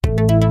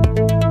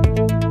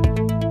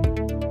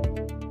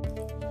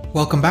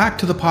Welcome back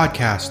to the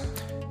podcast.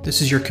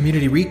 This is your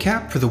community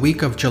recap for the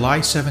week of July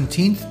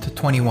 17th to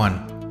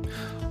 21.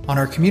 On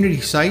our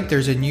community site,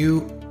 there's a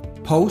new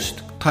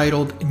post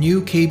titled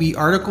New KB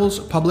Articles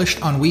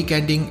published on week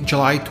ending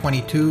July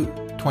 22,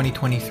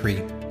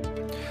 2023.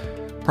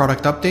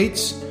 Product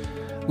updates.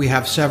 We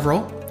have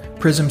several.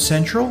 Prism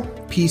Central,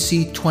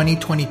 PC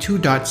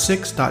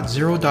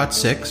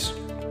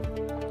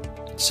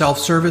 2022.6.0.6.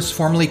 Self-Service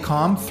formerly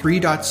COM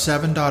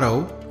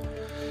 3.7.0.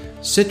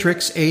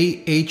 Citrix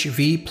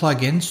AHV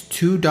plugins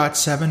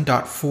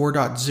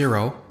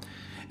 2.7.4.0,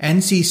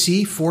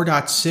 NCC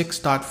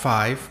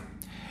 4.6.5,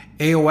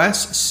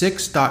 AOS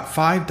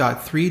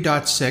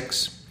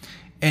 6.5.3.6,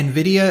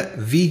 NVIDIA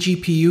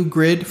vGPU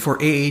grid for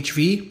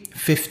AHV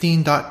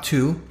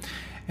 15.2,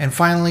 and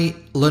finally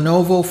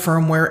Lenovo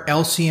firmware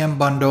LCM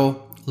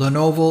bundle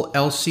Lenovo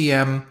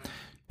LCM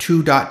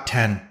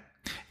 2.10.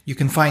 You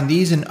can find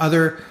these and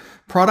other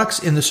products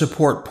in the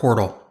support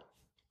portal.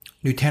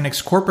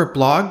 Nutanix corporate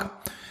blog,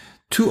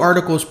 2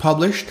 articles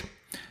published.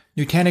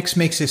 Nutanix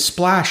makes a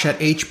splash at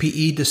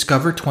HPE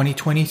Discover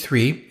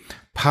 2023,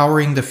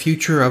 powering the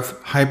future of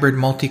hybrid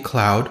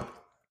multi-cloud.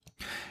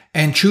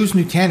 And choose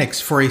Nutanix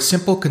for a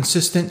simple,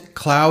 consistent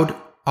cloud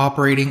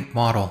operating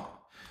model.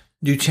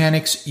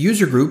 Nutanix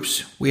user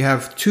groups, we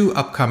have 2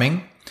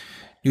 upcoming.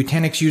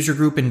 Nutanix user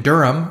group in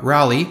Durham,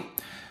 Raleigh,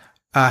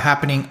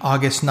 happening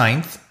August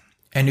 9th,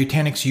 and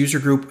Nutanix user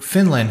group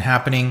Finland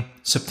happening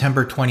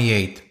September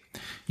 28th.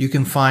 You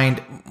can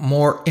find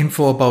more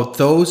info about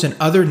those and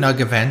other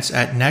NUG events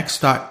at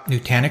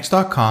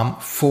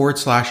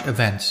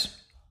next.nutanix.com/events.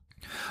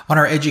 On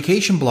our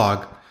education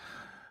blog,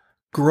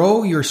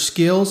 grow your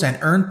skills and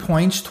earn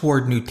points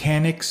toward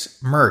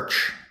Nutanix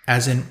merch,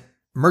 as in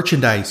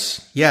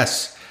merchandise.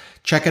 Yes,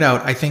 check it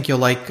out. I think you'll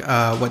like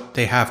what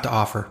they have to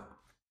offer.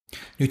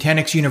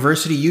 Nutanix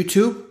University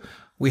YouTube,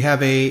 we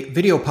have a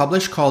video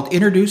published called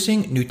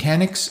Introducing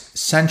Nutanix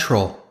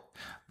Central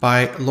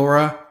by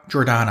Laura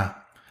Jordana.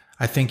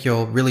 I think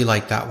you'll really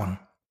like that one.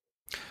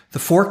 The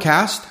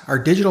Forecast, our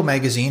digital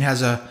magazine,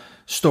 has a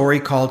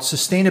story called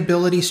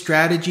Sustainability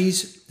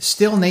Strategies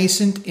Still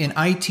Nascent in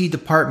IT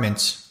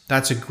Departments.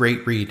 That's a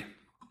great read.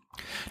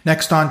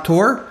 Next on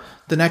Tour,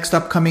 the next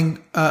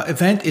upcoming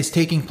event is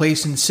taking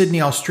place in Sydney,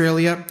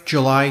 Australia,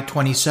 July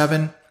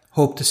 27.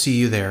 Hope to see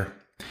you there.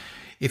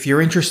 If you're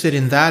interested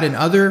in that and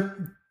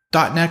other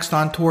 .next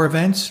on Tour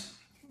events,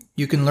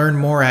 you can learn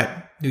more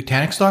at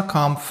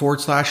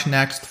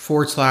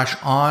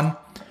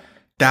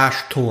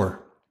nutanix.com/next/on-tour.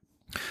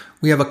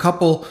 We have a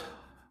couple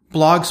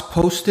blogs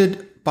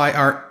posted by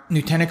our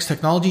Nutanix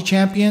technology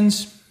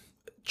champions.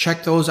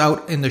 Check those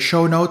out in the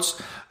show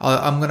notes.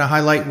 I'm going to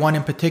highlight one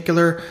in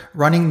particular,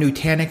 Running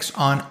Nutanix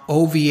on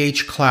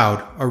OVH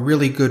Cloud, a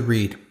really good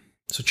read.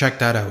 So check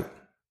that out.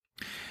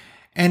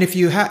 And if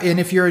you're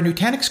a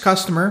Nutanix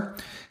customer,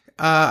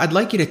 I'd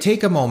like you to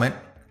take a moment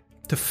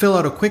to fill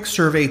out a quick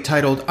survey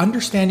titled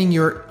Understanding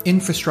Your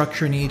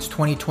Infrastructure Needs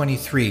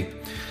 2023.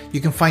 You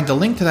can find the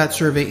link to that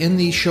survey in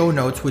these show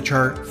notes, which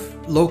are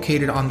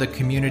located on the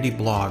community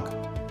blog.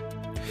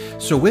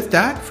 So with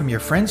that, from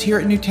your friends here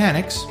at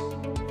Nutanix,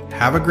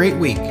 have a great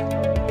week.